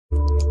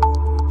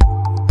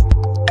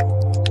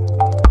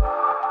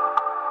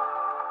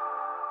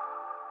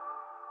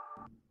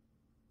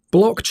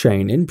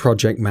Blockchain in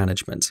project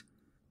management.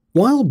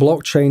 While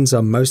blockchains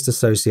are most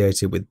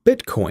associated with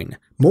Bitcoin,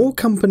 more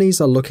companies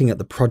are looking at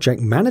the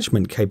project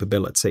management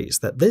capabilities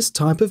that this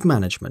type of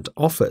management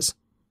offers.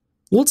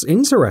 What's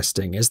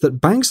interesting is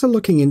that banks are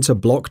looking into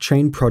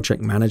blockchain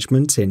project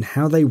management in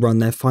how they run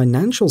their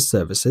financial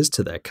services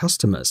to their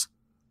customers.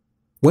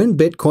 When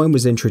Bitcoin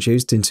was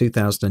introduced in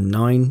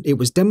 2009, it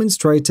was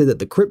demonstrated that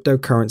the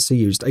cryptocurrency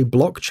used a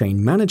blockchain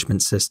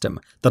management system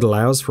that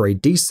allows for a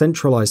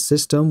decentralized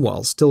system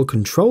while still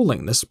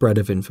controlling the spread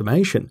of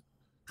information.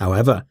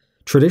 However,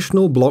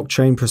 traditional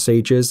blockchain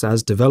procedures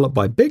as developed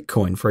by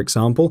Bitcoin, for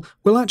example,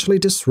 will actually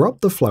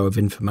disrupt the flow of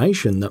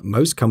information that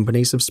most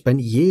companies have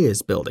spent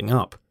years building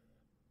up.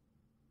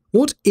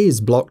 What is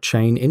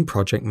blockchain in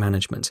project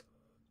management?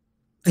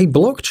 A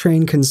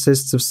blockchain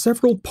consists of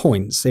several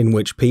points in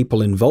which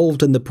people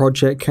involved in the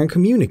project can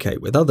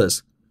communicate with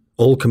others.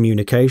 All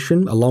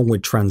communication, along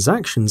with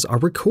transactions, are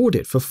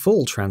recorded for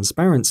full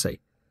transparency.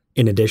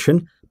 In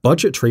addition,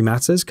 budgetary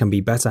matters can be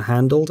better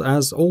handled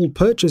as all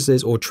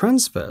purchases or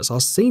transfers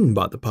are seen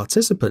by the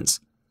participants.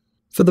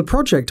 For the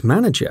project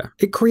manager,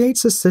 it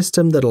creates a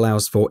system that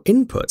allows for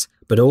input,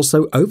 but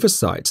also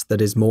oversight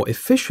that is more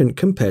efficient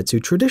compared to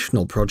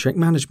traditional project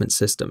management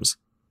systems.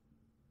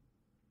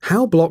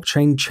 How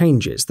blockchain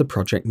changes the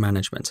project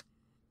management.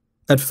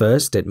 At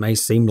first, it may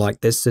seem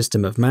like this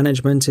system of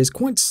management is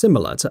quite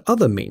similar to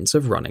other means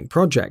of running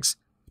projects.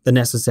 The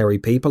necessary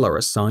people are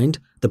assigned,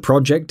 the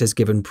project is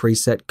given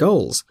preset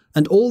goals,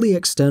 and all the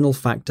external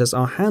factors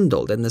are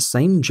handled in the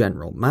same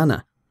general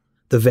manner.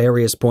 The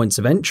various points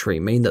of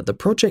entry mean that the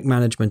project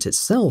management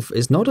itself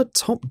is not a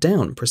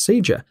top-down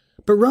procedure,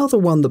 but rather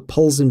one that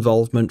pulls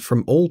involvement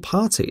from all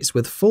parties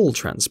with full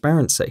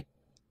transparency.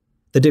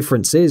 The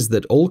difference is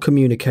that all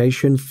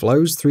communication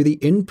flows through the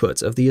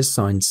input of the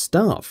assigned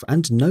staff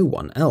and no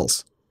one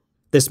else.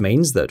 This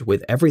means that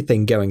with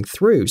everything going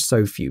through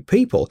so few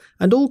people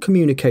and all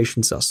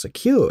communications are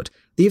secured,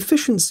 the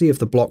efficiency of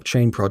the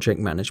blockchain project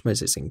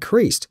management is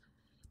increased.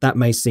 That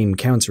may seem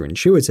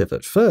counterintuitive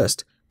at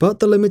first, but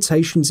the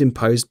limitations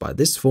imposed by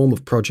this form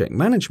of project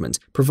management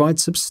provide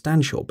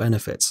substantial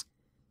benefits.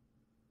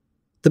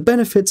 The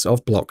benefits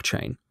of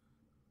blockchain.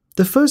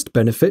 The first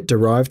benefit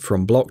derived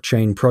from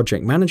blockchain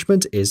project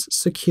management is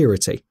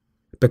security.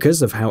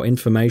 Because of how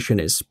information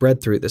is spread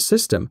through the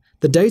system,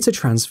 the data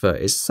transfer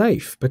is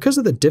safe because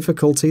of the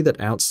difficulty that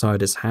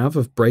outsiders have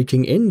of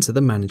breaking into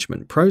the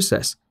management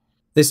process.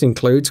 This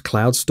includes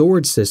cloud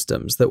storage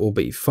systems that will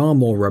be far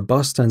more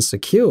robust and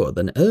secure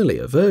than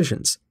earlier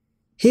versions.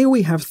 Here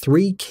we have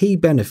three key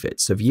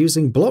benefits of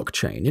using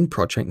blockchain in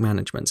project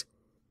management.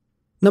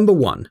 Number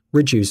 1.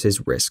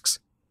 Reduces risks.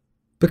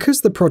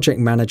 Because the project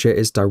manager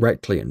is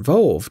directly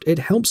involved, it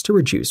helps to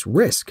reduce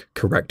risk,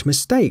 correct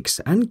mistakes,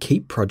 and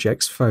keep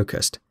projects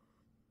focused.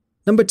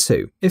 Number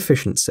 2.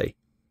 Efficiency.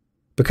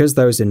 Because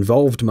those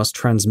involved must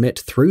transmit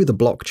through the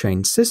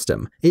blockchain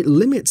system, it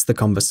limits the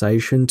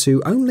conversation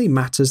to only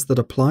matters that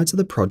apply to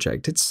the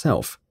project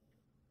itself.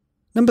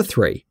 Number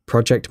 3.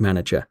 Project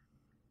manager.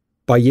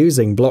 By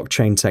using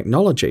blockchain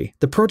technology,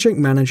 the project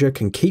manager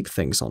can keep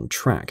things on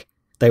track.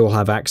 They will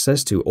have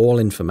access to all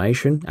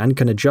information and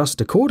can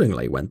adjust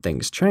accordingly when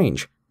things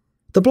change.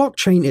 The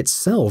blockchain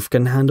itself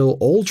can handle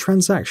all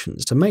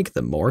transactions to make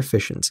them more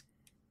efficient.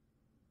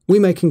 We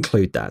may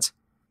conclude that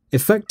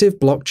effective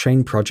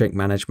blockchain project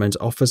management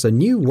offers a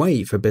new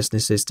way for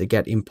businesses to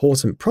get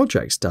important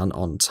projects done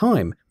on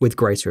time with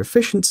greater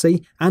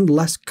efficiency and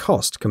less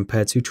cost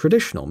compared to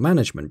traditional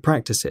management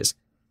practices.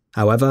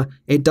 However,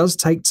 it does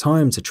take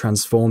time to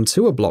transform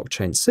to a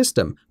blockchain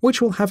system,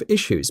 which will have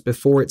issues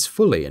before it's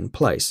fully in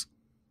place.